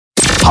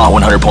Hot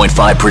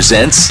 100.5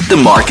 presents the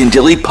Mark and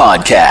Dilly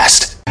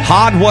Podcast.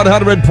 Hot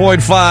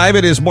 100.5.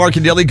 It is Mark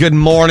and Dilly. Good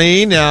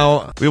morning.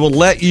 Now, we will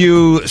let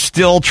you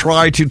still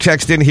try to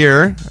text in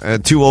here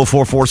at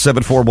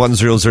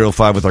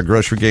 204-474-1005 with our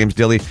grocery games.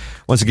 Dilly,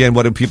 once again,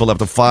 what do people have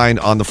to find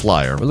on the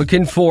flyer? We're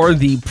looking for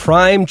the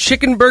prime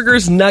chicken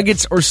burgers,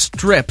 nuggets, or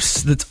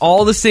strips. That's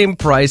all the same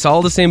price,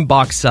 all the same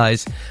box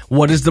size.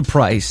 What is the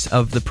price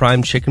of the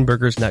prime chicken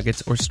burgers,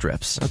 nuggets, or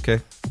strips?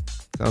 Okay.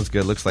 Sounds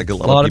good. Looks like a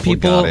lot of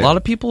people got it. A lot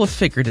of people have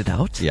figured it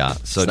out. Yeah.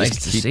 So it's just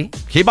nice to see.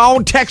 Keep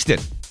on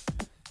texting.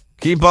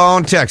 Keep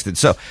on texting.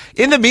 So,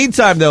 in the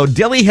meantime, though,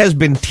 Dilly has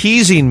been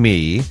teasing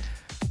me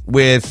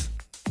with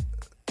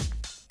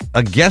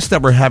a guest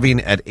that we're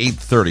having at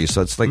 8:30.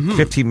 So, it's like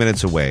 15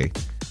 minutes away.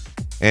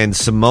 And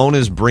Simone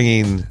is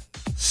bringing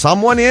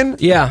someone in?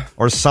 Yeah.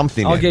 Or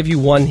something I'll in? give you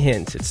one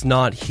hint. It's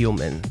not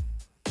human.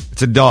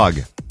 It's a dog.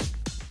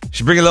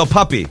 She's bringing a little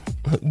puppy.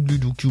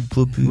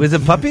 Was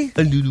it puppy?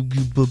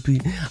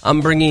 I'm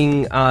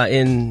bringing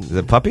in Is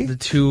it puppy? the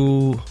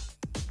two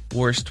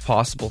worst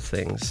possible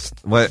things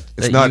What?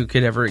 It's that not. you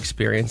could ever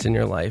experience in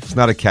your life. It's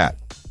not a cat.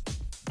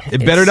 It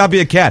better not be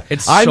a cat.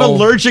 I'm so-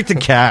 allergic to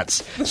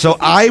cats, so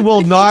I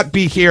will not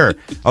be here.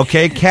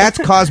 Okay, cats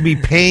cause me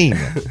pain.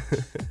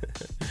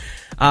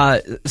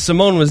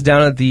 Simone was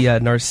down at the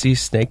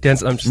Narcisse snake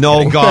dance. I'm just No,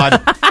 kidding.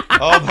 God.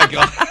 Oh my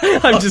God.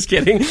 I'm just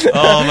kidding.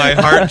 Oh, my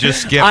heart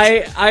just skipped.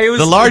 I was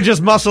The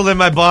largest muscle in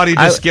my body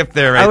just skipped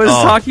there. Right? I was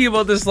talking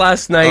about this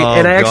last night, Oh,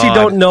 and I actually God.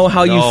 don't know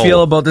how you No.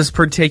 feel about this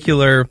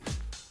particular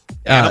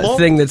Animal?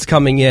 thing that's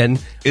coming in.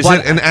 Is But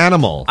it an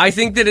animal? I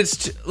think that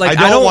it's I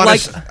don't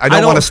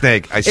want a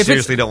snake. I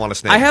seriously don't want a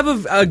snake. I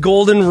have a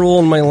golden rule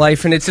in my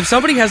life, and it's if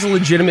somebody has a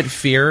legitimate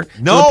fear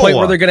to the point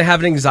where they're going to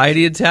have an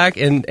anxiety attack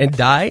and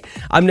die,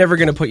 I'm never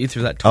going to put you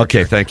through that torture.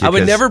 Okay, thank you, I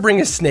would 'cause- never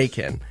bring a snake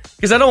in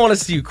because I don't want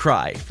to see you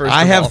cry. First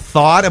I of have all.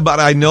 thought about.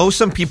 I know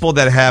some people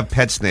that have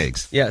pet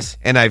snakes. Yes.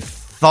 And I've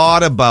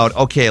thought about.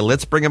 Okay,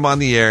 let's bring them on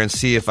the air and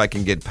see if I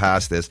can get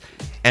past this.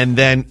 And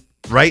then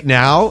right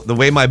now, the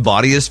way my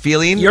body is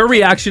feeling, Your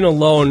reaction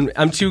alone,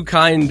 I'm too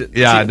kind.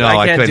 Yeah, no,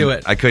 I can't couldn't- do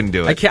it. I couldn't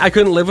do it. I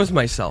couldn't live with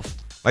myself.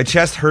 my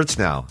chest hurts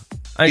now.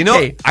 Okay. You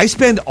know, I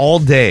spend all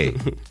day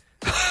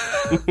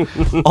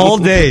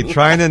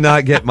trying to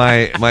not get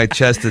my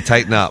chest to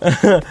tighten up,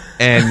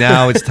 and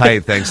now it's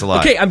tight. Thanks a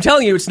lot. Okay, I'm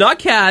telling you, it's not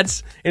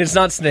cats and it's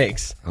not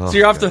snakes. So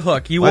you're off the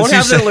hook. You Once won't you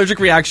have an said- allergic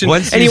reaction,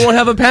 once and you you won't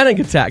have a panic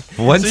attack.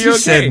 Once so you you're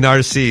said okay.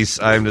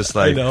 Narcisse, I'm just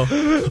like, I know.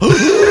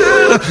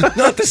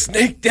 Not the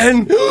snake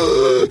den.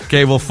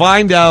 okay, we'll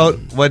find out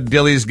what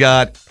Dilly's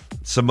got,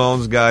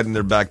 Simone's got in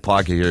their back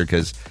pocket here,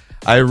 because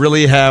I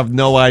really have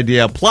no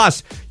idea.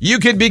 Plus, you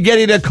could be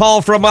getting a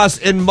call from us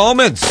in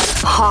moments.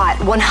 Hot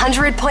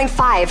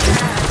 100.5.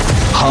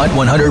 Hot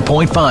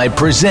 100.5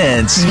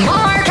 presents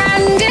Mark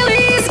and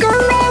Dilly's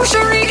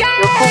Grocery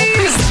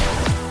Games.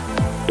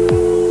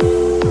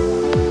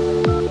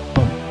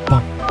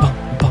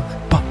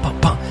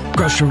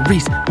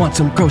 Groceries. Want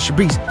some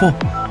groceries for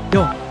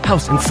your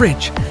house and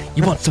fridge.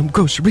 You want some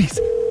groceries.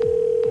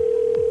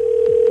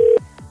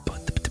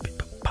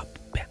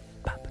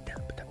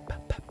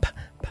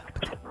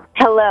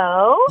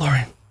 Hello?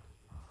 Lauren.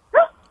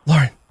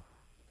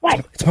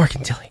 What? It's Mark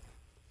and Dilly.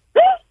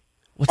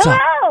 What's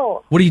Hello?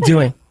 up? What are you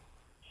doing?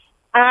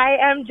 I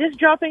am just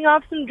dropping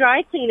off some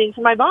dry cleaning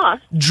for my boss.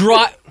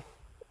 Dry.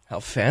 How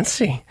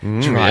fancy.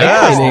 Dry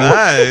yes,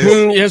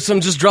 cleaning. nice. Yes, I'm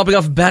just dropping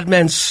off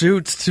Batman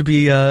suits to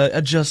be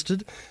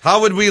adjusted. How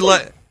would it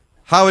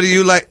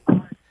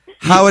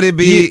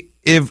be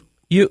if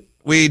You.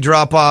 we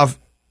drop off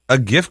a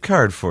gift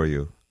card for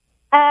you?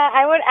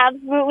 I would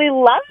absolutely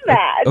love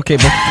that. Okay,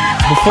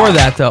 before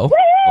that though.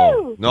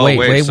 Woo! No, wait,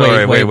 wait.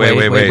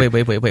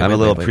 I'm a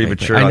little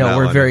premature I on know that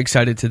we're one. very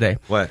excited today.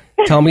 What?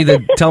 Tell me the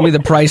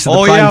price of the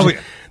Oh, prime. yeah,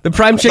 the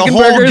prime chicken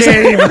whole burgers.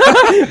 game.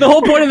 The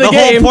whole point of the The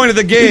game. whole point of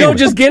the game. You don't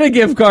just get a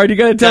gift card. You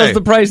got to tell Okay. us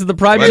the price of the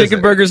prime What is chicken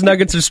it? burgers,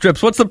 nuggets, or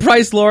strips. What's the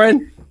price,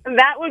 Lauren?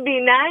 That would be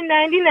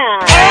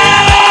 $9.99.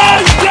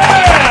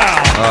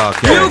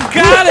 Okay. You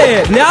got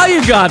it. Now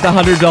you got the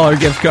 $100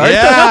 gift card.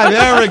 Yeah,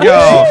 there we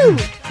go.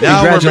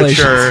 Now we're Congratulations.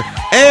 mature.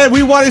 And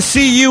we want to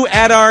see you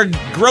at our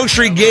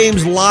grocery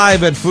games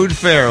live at Food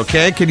Fair,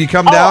 okay? Can you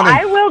come down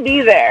I will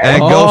be there. and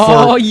go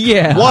Oh, for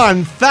yeah.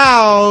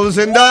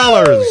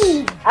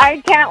 $1,000?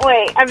 I can't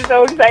wait. I'm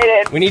so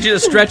excited. We need you to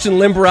stretch and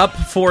limber up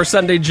for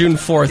Sunday, June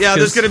 4th. Yeah,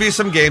 there's going to be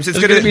some games. It's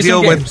There's going to gonna be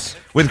deal some games.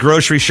 with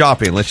grocery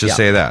shopping. Let's just Yeah.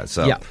 say that.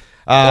 So, Yeah.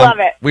 Love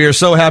it. We are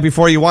so happy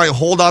for you. Why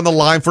hold on the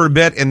line for a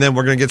bit, and then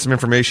we're going to get some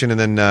information, and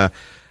then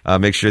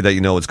make sure that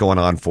you know what's going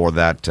on for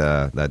that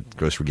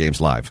grocery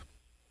games live.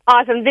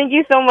 Awesome. Thank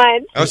you so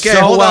much. Okay, so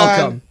hold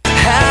welcome. on.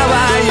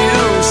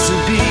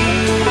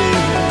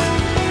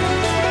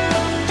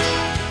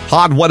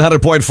 Hot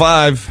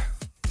 100.5.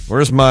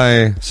 Where's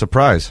my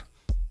surprise?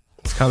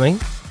 It's coming.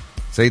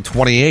 It's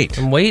 8:28.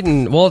 I'm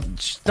waiting. Well,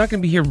 she's not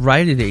going to be here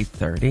right at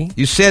 8:30.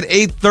 You said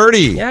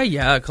 8:30.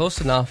 Yeah,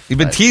 close enough. You've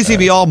been But, teasing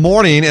me all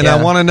morning, and I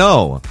yeah. want to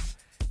know.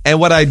 And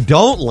what I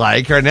don't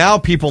like are now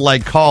people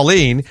like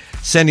Colleen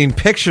sending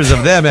pictures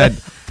of them at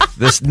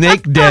the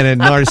snake den at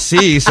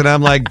Narcisse, and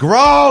I'm like,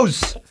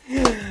 gross!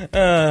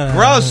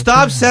 Gross,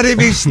 stop sending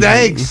me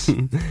snakes!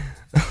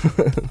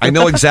 I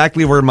know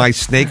exactly where my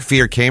snake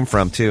fear came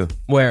from, too.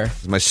 Where? It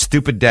was my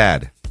stupid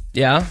dad.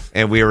 Yeah?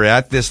 And we were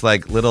at this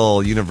like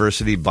little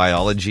university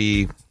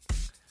biology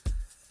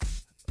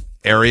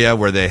area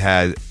where they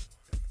had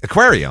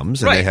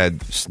aquariums, and Right. they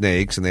had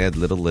snakes, and they had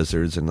little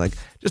lizards, and like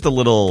just a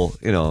little,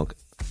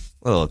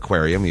 little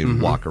aquarium.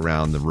 You'd walk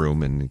around the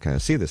room and kind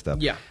of see this stuff.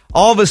 Yeah.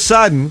 All of a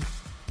sudden,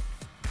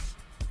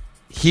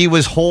 he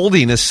was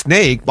holding a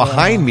snake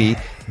behind me,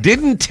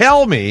 didn't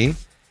tell me,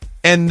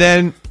 and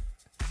then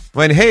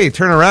went, "Hey,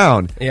 turn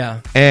around." Yeah.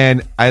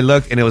 And I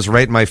looked, and it was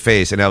right in my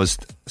face, and I was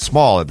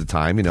small at the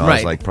time. I was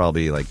Right. like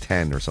probably like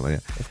 10 or something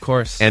like that. Of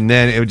course. And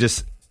then it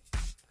just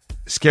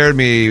scared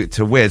me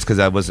to wits because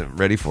I wasn't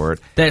ready for it.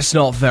 That's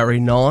not very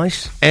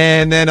nice.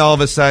 And then all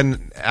of a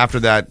sudden, after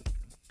that,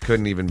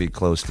 couldn't even be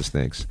close to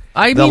snakes.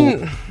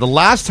 mean... The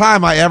last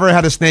time I ever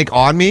had a snake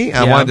on me,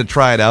 I Yeah. wanted to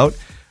try it out,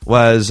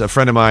 was a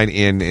friend of mine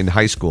in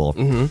high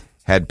school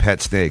had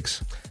pet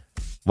snakes.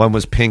 One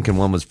was pink and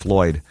one was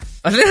Floyd.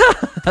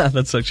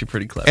 That's actually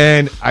pretty clever.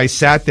 And I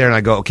sat there and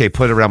I go, okay,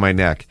 put it around my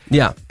neck.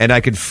 Yeah. And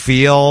I could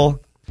feel,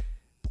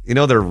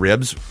 their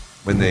ribs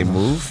when they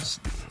move.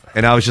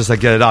 And I was just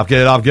like, get it off,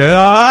 get it off, get it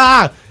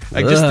off.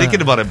 Like, just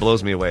thinking about it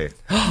blows me away.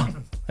 I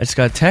just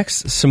got a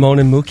text. Simone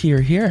and Mookie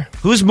are here.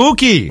 Who's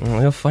Mookie?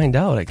 Well, you'll find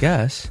out, I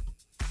guess.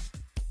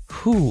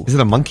 Who? Is it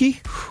a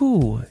monkey?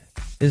 Who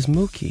is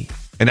Mookie?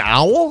 An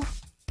owl?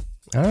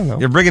 I don't know.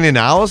 You're bringing in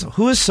owls?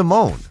 Who is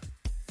Simone?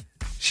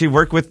 She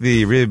work with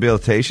the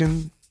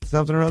rehabilitation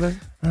something or other?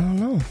 I don't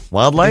know.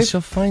 Wildlife? Guess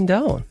you'll find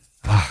out.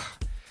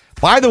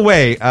 By the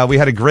way, we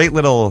had a great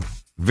little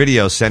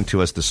video sent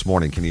to us this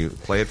morning. Can you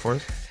play it for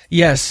us?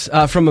 Yes,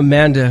 from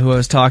Amanda, who I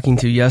was talking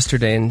to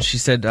yesterday, and she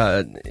said,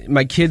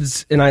 my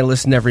kids and I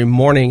listen every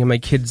morning, and my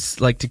kids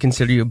like to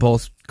consider you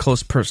both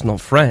close personal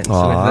friends.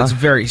 And that's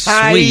very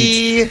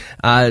sweet.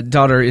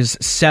 Daughter is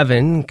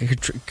 7,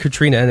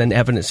 Katrina, and then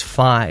Evan is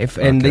 5.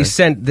 And they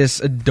sent this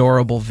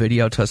adorable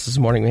video to us this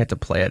morning. We had to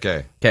play it.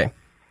 Okay.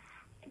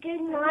 Good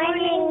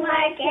morning,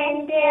 Mark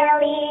and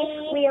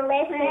Billy. We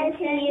listen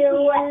to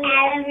you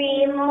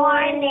every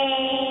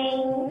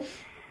morning.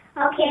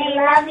 Okay,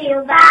 love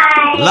you.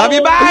 Bye. Love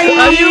you, bye!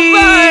 Love you,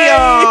 bye!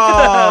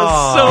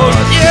 Oh, so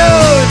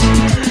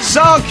cute!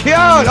 So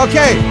cute!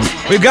 Okay,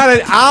 we've got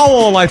an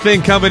owl, I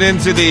think, coming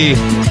into the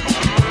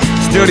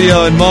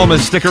studio in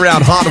moments. Stick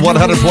around, Hot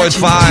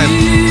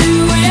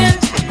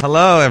 100.5.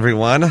 Hello,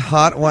 everyone.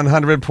 Hot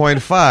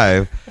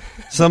 100.5.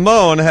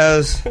 Simone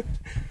has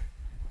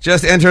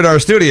just entered our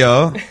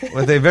studio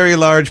with a very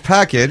large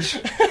package.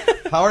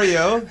 How are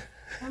you?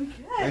 I'm good.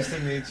 Nice to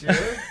meet you.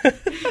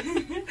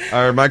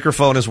 Our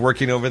microphone is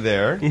working over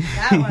there.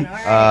 That one, all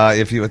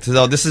right.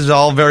 So this is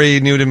all very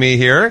new to me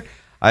here.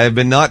 I have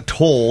been not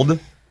told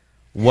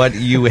what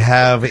you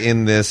have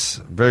in this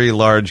very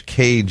large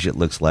cage, it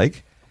looks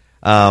like.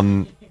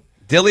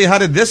 Dilly,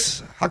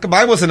 how come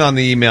I wasn't on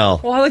the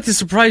email? Well, I like to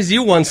surprise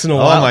you once in a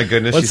while. Oh, my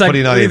goodness. What's She's that,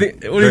 putting on what a do you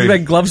think very-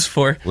 that glove's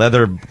for?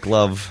 Leather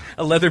glove.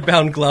 A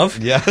leather-bound glove?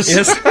 Yes.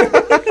 Yes.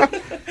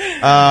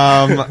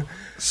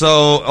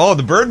 So,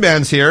 the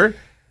Birdman's here.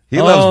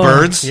 He loves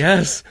birds.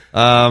 Yes.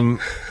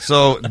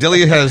 So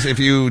Dilly has, if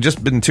you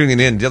just been tuning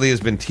in, Dilly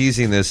has been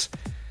teasing this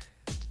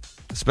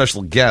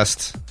special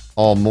guest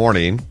all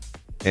morning,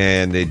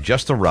 and they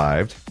just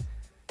arrived.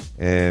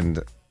 And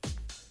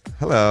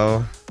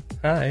hello.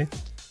 Hi.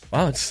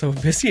 Wow, it's so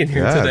busy in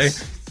here Yeah, today.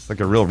 it's like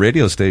a real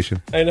radio station.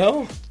 I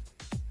know.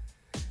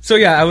 So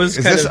yeah, I was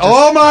Is kind this? of.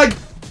 Oh my!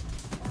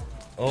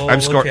 Oh, I'm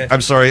okay.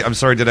 I'm sorry. I'm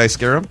sorry. Did I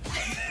scare him?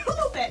 A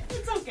little bit.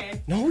 It's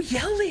okay. No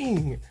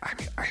yelling. I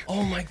mean,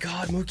 Oh my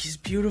God, Mookie's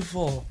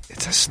beautiful.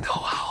 it's a snow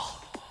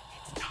owl.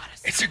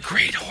 It's a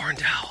great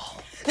horned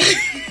owl.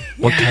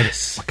 What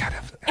Yes. kind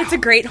of? It's a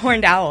great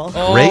horned owl.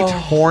 Great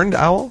horned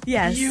owl?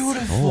 Yes.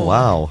 Beautiful. Oh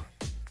wow!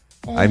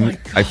 my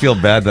I feel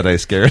bad that I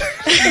scared.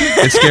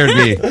 It scared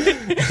me.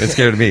 It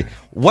scared me.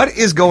 What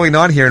is going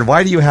on here, and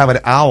why do you have an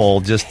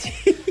owl just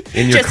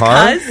in your Just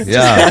car? 'cause?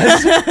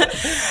 Yeah.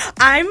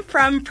 I'm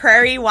from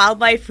Prairie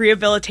Wildlife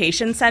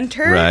Rehabilitation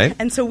Center. Right.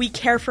 And so we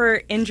care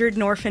for injured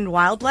and orphaned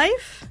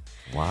wildlife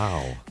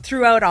Wow.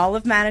 throughout all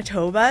of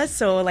Manitoba.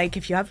 So, like,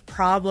 if you have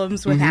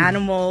problems with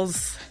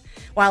animals,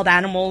 wild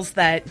animals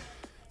that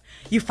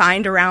you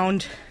find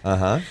around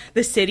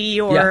the city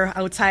or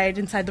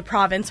inside the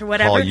province or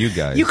whatever, Call you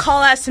guys. You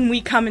call us and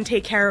we come and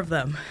take care of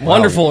them.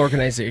 Wonderful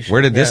organization.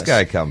 Where did this Yes.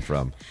 guy come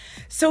from?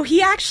 So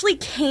he actually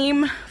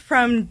came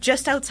from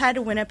just outside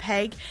of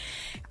Winnipeg.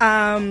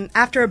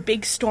 After a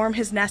big storm,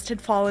 his nest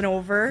had fallen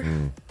over.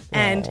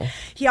 And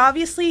he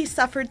obviously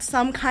suffered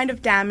some kind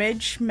of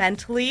damage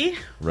mentally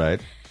Right.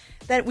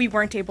 that we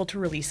weren't able to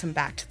release him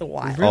back to the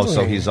wild. Oh,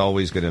 so he's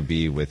always going to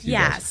be with you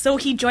Yeah, guys. so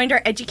he joined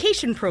our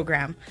education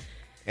program.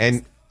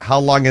 And how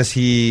long has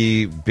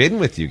he been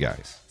with you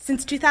guys?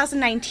 Since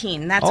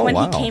 2019. That's Oh, when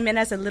wow. he came in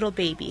as a little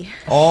baby.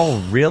 Oh,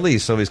 really?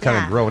 So he's kind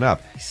of Yeah. grown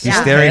up. He's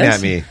Yeah. staring at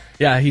Handsome. me.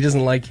 Yeah, he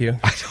doesn't like you.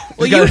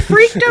 Well, you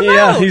freaked him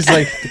Yeah, out. he's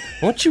like,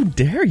 don't you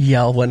dare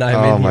yell when I'm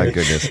Oh, in my here.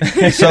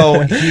 goodness.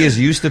 So he is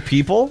used to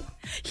people?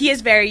 He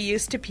is very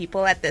used to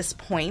people at this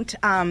point.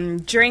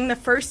 During the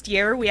first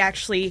year, we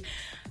actually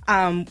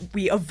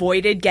we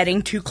avoided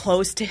getting too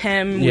close to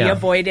him. We Yeah.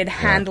 avoided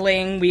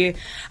handling. We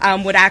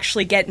would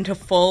actually get into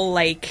full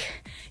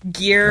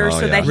gear Oh,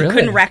 so yeah. that he Really?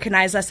 couldn't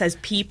recognize us as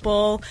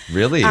people.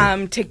 Really?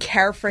 To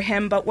care for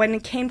him. But when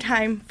it came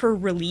time for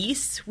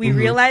release, we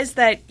realized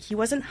that he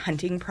wasn't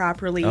hunting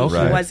properly. Oh, he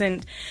right.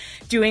 wasn't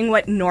doing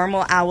what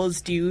normal owls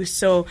do.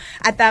 So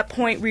at that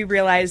point, we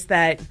realized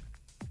that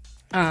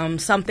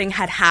something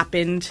had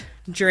happened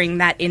during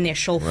that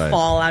initial Right.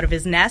 fall out of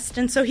his nest,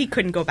 and so he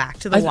couldn't go back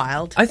to the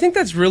wild. I think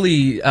that's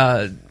really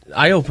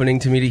eye-opening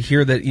to me to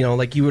hear that,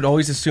 you would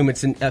always assume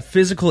it's a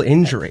physical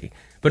injury.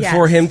 But Yes.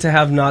 for him to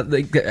have not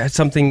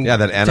something... Yeah,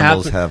 that to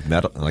animals happen-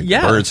 have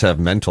Yeah. birds have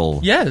mental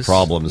Yes.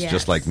 problems Yes.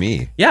 just like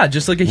me. Yeah,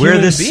 just like a We're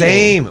human the being.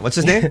 same. What's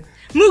his name?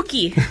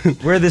 Mookie.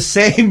 We're the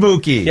same,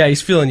 Mookie. Yeah,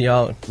 he's feeling you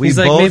out. We He's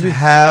like, both maybe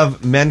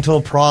have mental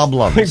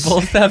problems. we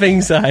both have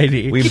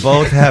anxiety. We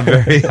both have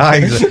very high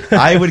anxiety.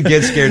 I would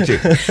get scared too.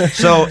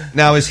 So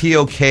now, is he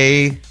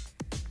okay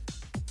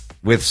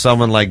with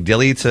someone like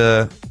Dilly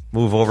to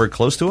move over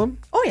close to him?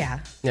 Oh, yeah.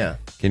 Yeah.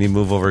 Can you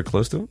move over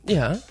close to him?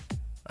 Yeah.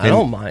 I And-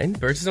 don't mind.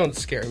 Birds don't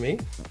scare me.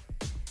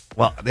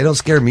 Well, they don't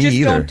scare me Just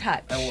either. don't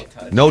touch. I won't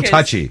touch. No 'Cause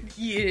touchy.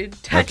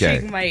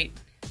 Touching Okay.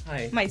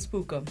 Hi. might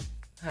spook him.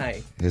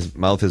 Hi. His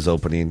mouth is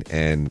opening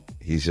and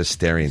he's just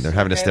staring. They're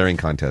having a staring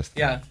contest.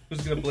 Yeah.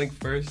 Who's going to blink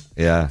first?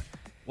 Yeah.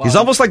 Wow. He's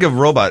almost like a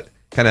robot.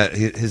 Kind of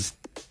his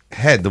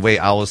head, the way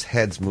owls'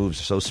 heads move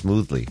so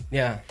smoothly,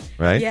 Yeah.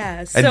 right? Yeah,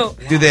 And so-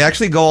 do they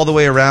actually go all the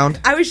way around?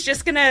 I was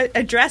just going to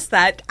address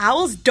that.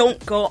 Owls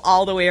don't go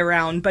all the way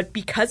around, but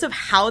because of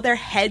how their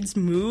heads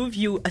move,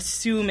 you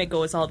assume it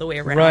goes all the way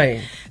around.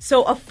 Right.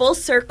 So a full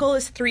circle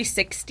is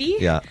 360.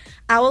 Yeah.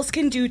 Owls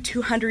can do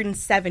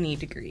 270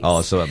 degrees.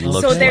 Oh, so it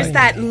looks So there's like-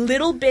 that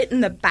little bit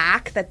in the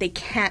back that they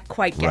can't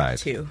quite get Right.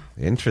 to.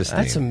 Interesting.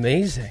 That's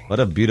amazing.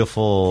 What a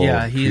beautiful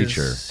Yeah,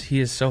 creature.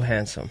 he is so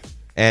handsome.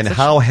 And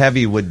how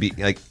heavy would be,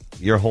 like,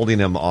 you're holding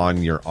him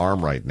on your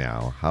arm right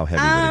now. How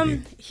heavy would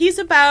it be? He's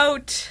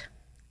about,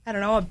 I don't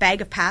know, a bag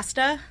of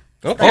pasta.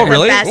 Okay. Like Oh,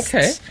 really? the best.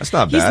 Okay. That's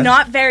not He's bad.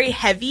 not very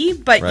heavy,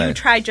 but you Right.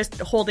 try just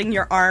holding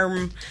your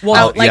arm Well,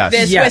 out like yes.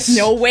 this Yes. with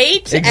no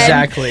weight.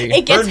 Exactly. And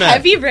it gets Birdman.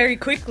 heavy very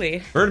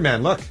quickly.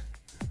 Birdman, look.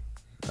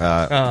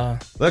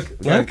 Look.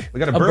 Look. We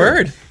got a A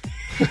bird.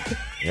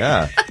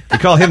 Yeah. We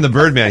call him the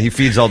Birdman. He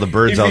feeds all the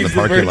birds out in the feeds the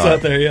parking birds lot.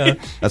 out there, yeah.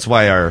 That's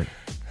why our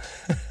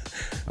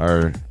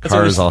why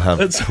cars all have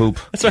that's- poop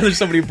That's why there's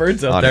so many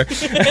birds out on there.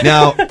 it.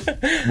 Now,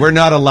 we're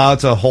not allowed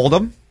to hold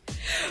them.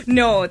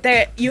 No,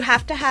 you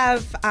have to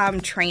have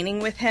training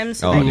with him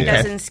so Oh, that he okay.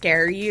 doesn't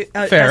scare you.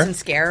 Fair. Doesn't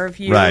scare of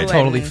you. Right. and-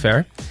 Totally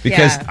fair.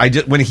 Because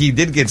Yeah. when he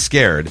did get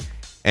scared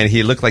and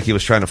he looked like he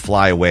was trying to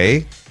fly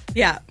away,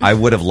 Yeah. I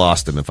would have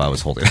lost him if I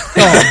was holding him.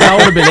 Oh, that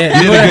would have been it.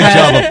 You did a good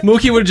job.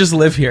 Mookie would just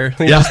live here.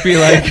 He'd Yeah. just be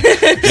like,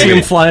 see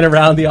him flying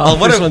around the office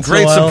What a once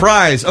great in a while.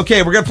 surprise.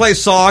 Okay, we're going to play a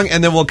song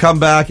and then we'll come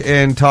back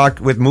and talk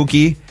with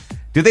Mookie.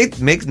 Do they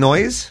make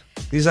noise,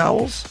 these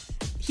owls?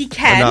 He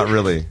can. Or not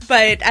really.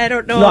 But I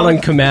don't know. Not on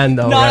command,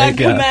 though. Not right? on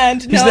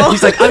command, He's, no.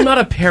 he's like, I'm not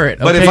a parrot.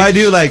 But okay?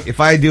 if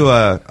I do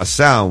a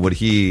sound, would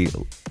he?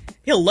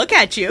 He'll look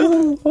at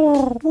you.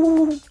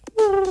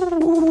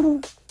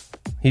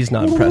 He's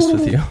not impressed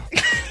with you.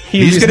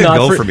 He's gonna not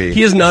go for me.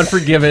 He is not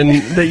forgiven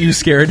that you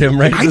scared him,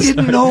 right? I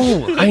didn't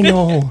know. I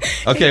know.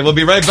 Okay, we'll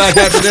be right back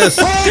after this.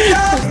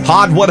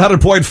 Hot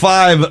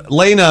 100.5,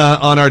 Lena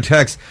on our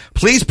text.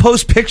 Please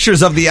post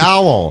pictures of the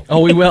owl.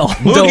 Oh, we will. Don't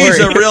Moogie's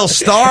worry. a real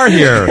star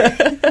here.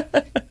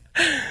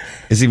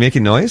 Is he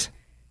making noise?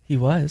 He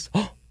was.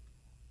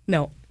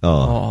 No.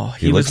 Oh,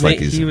 he looks like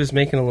he's. he was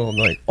making a little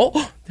noise.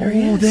 Oh, there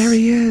he is. There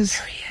he is.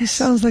 He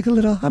sounds like a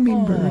little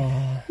hummingbird.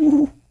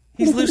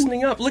 He's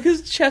loosening up. Look,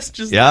 his chest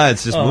just. Yeah,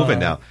 it's just moving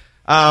now.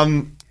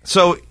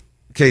 So,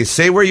 okay,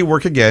 say where you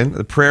work again.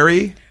 The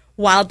Prairie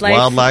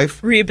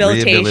Wildlife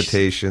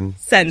Rehabilitation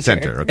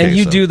Center. Okay, And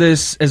you so- do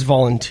this as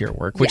volunteer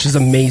work, which is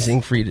Yes.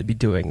 amazing for you to be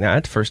doing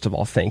that. First of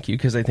all, thank you,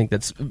 because I think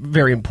that's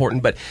very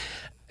important. But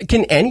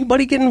can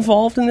anybody get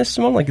involved in this,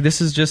 Simone? Like,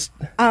 this is just...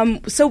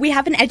 So we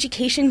have an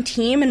education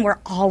team, and we're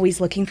always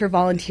looking for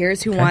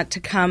volunteers who want to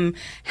come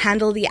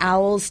handle the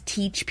owls,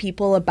 teach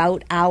people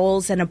about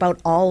owls and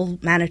about all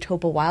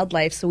Manitoba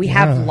wildlife. So we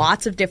have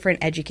lots of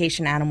different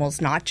education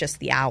animals, not just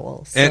the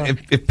owls.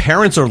 And if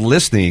parents are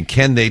listening,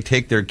 can they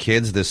take their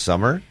kids this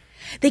summer?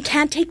 They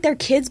can't take their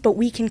kids, but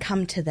we can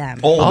come to them.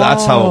 Oh,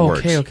 that's how it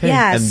works. Okay.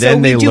 Yeah, And so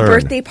then they we do learn.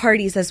 birthday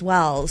parties as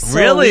well. So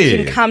Really?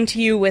 we can come to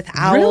you with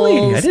Really?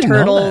 I owls, didn't know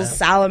turtles, that.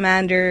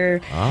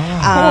 salamander.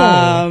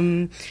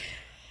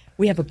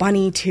 We have a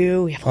bunny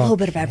too. We have a little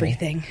bit of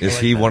everything. Is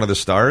he one of the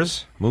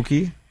stars,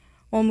 Mookie?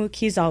 Well,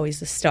 Mookie's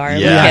always a star.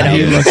 Yeah. We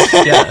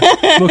get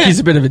him. Mookie's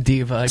a bit of a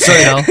diva. So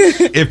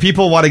if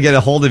people want to get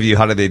a hold of you,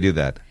 how do they do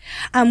that?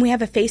 We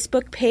have a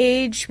Facebook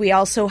page. We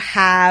also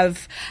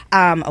have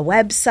a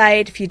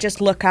website. If you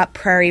just look up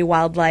Prairie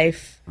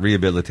Wildlife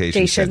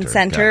Rehabilitation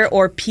Center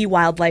or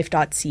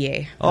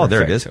pwildlife.ca. Oh,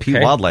 there it is. Okay.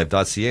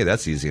 pwildlife.ca.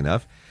 That's easy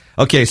enough.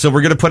 Okay, so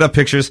we're going to put up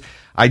pictures.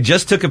 I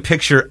just took a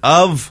picture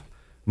of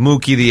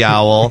Mookie the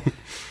owl,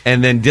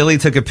 and then Dilly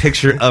took a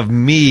picture of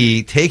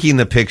me taking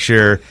the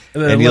picture,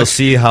 and you'll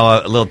see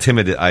how a little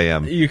timid I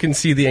am. You can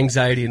see the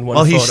anxiety in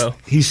one photo.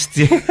 He's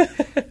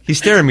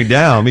staring me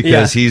down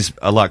because he's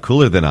a lot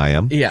cooler than I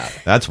am. Yeah.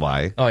 That's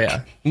why. Oh,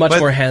 yeah. Much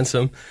more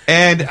handsome.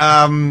 And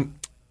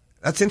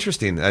that's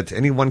interesting. That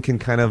anyone can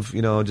kind of,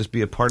 just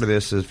be a part of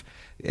this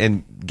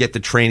and get the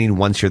training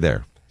once you're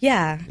there.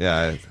 Yeah.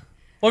 Yeah.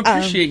 Well, I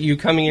appreciate you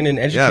coming in and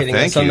educating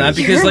us on that,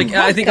 because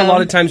I think a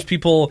lot of times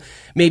people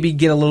maybe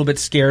get a little bit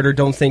scared or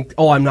don't think,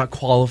 oh, I'm not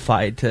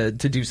qualified to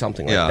do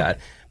something like that.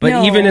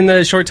 But even in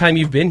the short time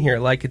you've been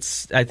here, I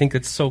think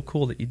it's so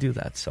cool that you do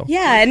that. So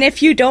yeah, and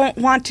if you don't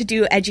want to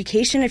do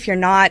education, if you're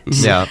not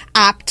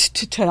apt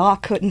to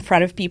talk in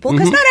front of people,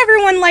 because not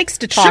everyone likes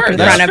to talk in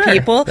front of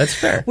people. That's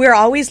fair. We're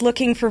always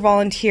looking for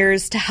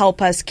volunteers to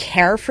help us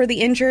care for the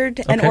injured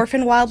and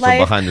orphan wildlife.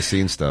 So behind the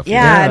scenes stuff.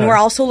 Yeah, and we're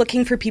also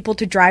looking for people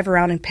to drive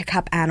around and pick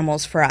up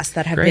animals for us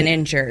that have been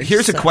injured.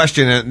 Here's a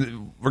question,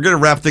 and we're going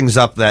to wrap things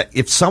up, that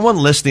if someone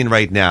listening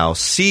right now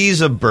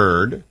sees a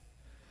bird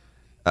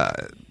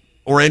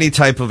or any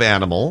type of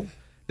animal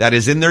that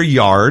is in their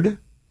yard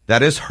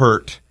that is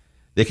hurt,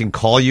 they can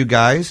call you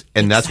guys,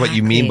 and that's what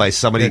you mean by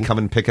somebody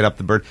coming and picking up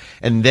the bird,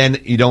 and then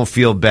you don't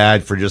feel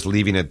bad for just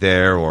leaving it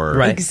there, or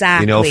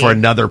for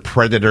another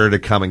predator to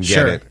come and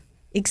get it.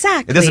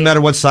 Exactly. It doesn't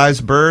matter what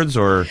size birds,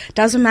 or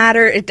doesn't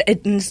matter.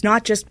 It's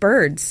not just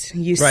birds.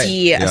 You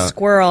see a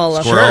squirrel,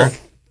 a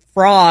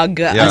frog,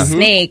 a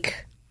snake.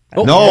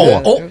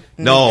 No.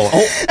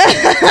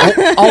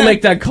 I'll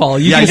make that call.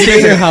 You can stay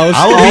in your house.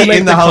 I'll be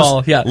in the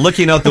house call.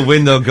 looking out the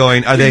window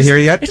going, are they here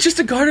yet? It's just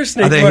a garter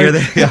snake. Are they here?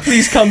 Yeah.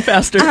 Please come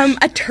faster.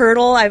 A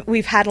turtle.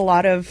 We've had a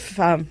lot of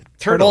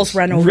turtles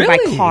run over by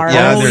cars.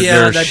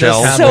 Yeah, their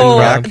shells.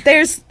 So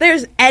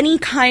there's any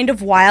kind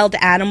of wild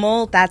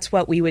animal, that's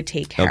what we would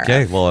take care of.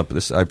 Okay, well,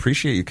 I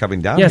appreciate you coming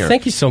down here. Yeah,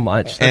 thank you so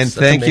much. And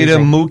thank you to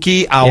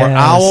Mookie, our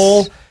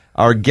owl,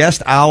 our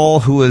guest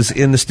owl, who is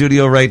in the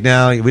studio right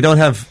now. We don't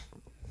have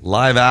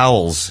live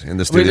owls in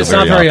the studio. It's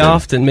not very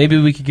often. Maybe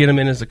we could get him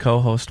in as a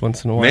co-host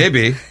once in a while.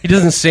 Maybe. He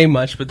doesn't say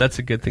much, but that's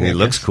a good thing. He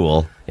looks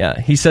cool. Yeah,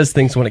 he says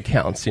things when it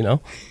counts, Why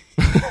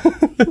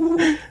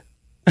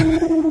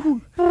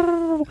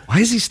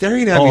is he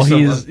staring at me so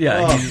much?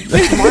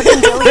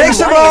 Thanks,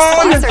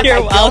 Simone!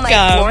 You're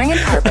welcome.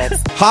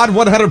 Hot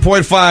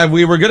 100.5.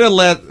 We were going to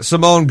let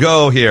Simone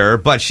go here,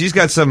 but she's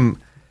got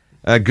some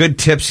good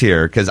tips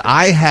here, because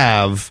I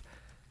have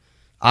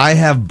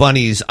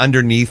bunnies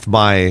underneath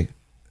my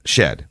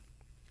shed,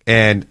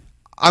 and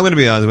I'm going to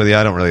be honest with you,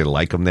 I don't really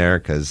like them there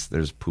because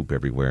there's poop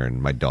everywhere,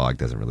 and my dog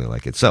doesn't really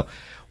like it. So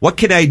what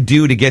can I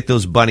do to get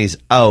those bunnies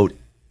out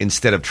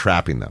instead of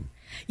trapping them?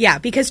 Yeah,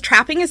 because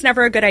trapping is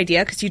never a good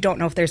idea, because you don't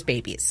know if there's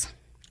babies.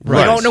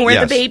 Right. You don't know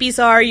where the babies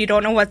are. You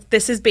don't know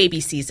this is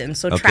baby season.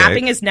 So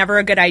trapping is never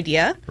a good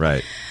idea.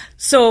 Right.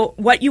 So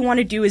what you want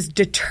to do is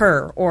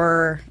deter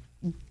or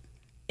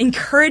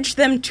encourage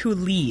them to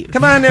leave.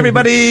 Come on,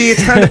 everybody.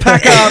 It's time to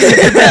pack up.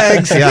 Get your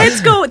bags. Yeah.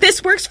 Let's go.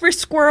 This works for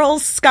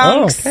squirrels,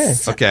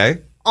 skunks.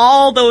 Okay.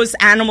 All those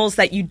animals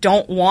that you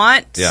don't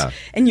want. Yeah.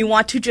 And you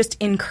want to just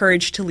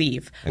encourage to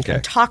leave. Okay.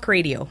 Talk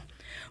radio.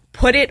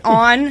 Put it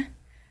on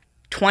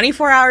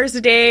 24 hours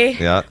a day.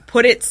 Yeah.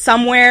 Put it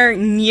somewhere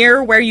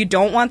near where you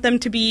don't want them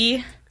to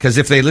be. Because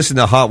if they listen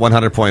to Hot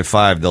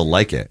 100.5, they'll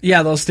like it.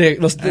 Yeah, they'll stay.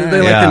 They like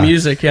the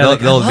music. Yeah,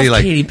 they'll be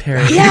like Katy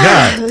Perry.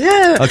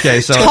 Yeah.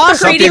 Okay, so talk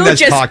radio that's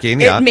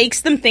talking. It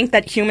makes them think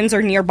that humans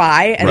are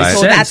nearby, and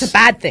so that's a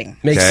bad thing.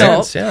 Makes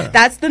sense. Yeah.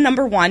 That's the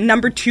number one.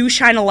 Number two,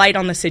 shine a light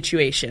on the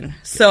situation.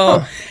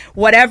 So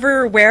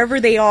wherever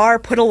they are,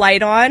 put a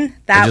light on.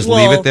 That and just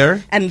leave it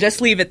there. And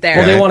just leave it there.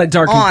 Well, they want it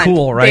dark and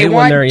cool, right? They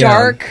want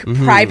dark,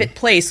 private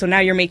place. So now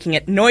you're making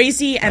it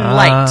noisy and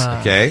light.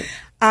 Okay.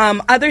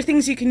 Other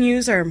things you can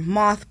use are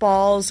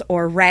mothballs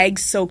or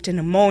rags soaked in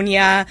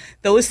ammonia.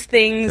 Those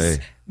things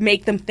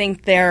make them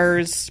think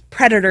there's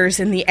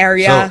predators in the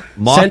area.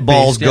 So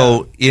mothballs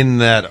go in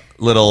that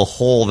little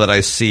hole that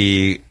I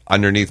see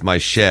underneath my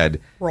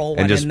shed. Roll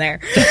one in there.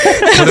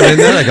 Put them in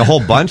there, like a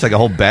whole bunch, like a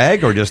whole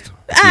bag, or just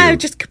a few?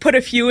 Just put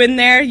a few in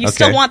there. You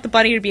still want the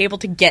bunny to be able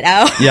to get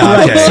out.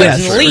 Yeah, okay.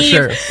 And leave.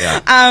 Sure.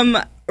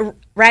 Yeah.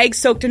 Rags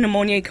soaked in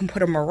ammonia, you can put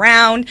them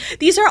around.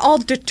 These are all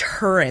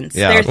deterrents.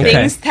 Yeah, They're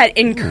things that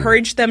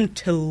encourage them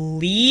to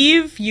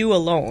leave you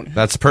alone.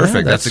 That's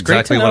perfect. Yeah, that's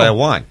exactly what I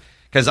want.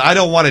 Because I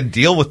don't want to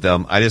deal with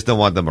them. I just don't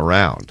want them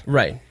around.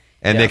 Right.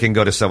 And they can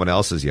go to someone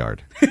else's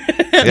yard.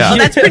 Well,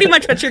 that's pretty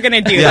much what you're going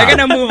to do. Yeah. They're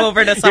going to move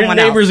over to Your someone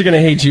neighbors else. are going to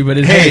hate you, but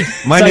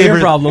it's my not neighbors, your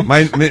problem.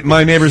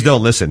 My neighbors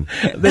don't listen,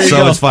 There you so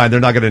go. it's fine. They're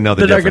not going to know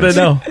the They're not difference.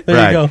 gonna know.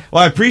 There you go.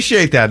 Well, I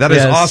appreciate that. That is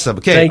Yes. awesome.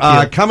 Okay,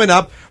 Thank you. coming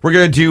up, we're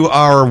going to do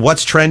our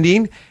What's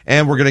Trending,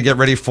 and we're going to get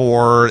ready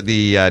for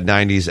the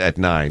 90s at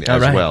 9 All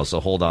as right. well. So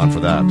hold on for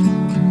that.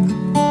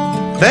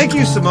 Thank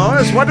you, Simone.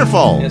 It's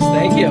wonderful. Yes,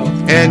 thank you.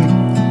 And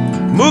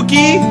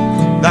Mookie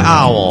the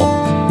Owl.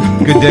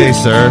 Good day,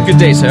 sir. Good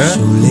day, sir. So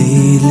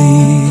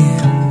lately,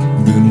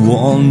 been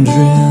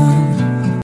wondering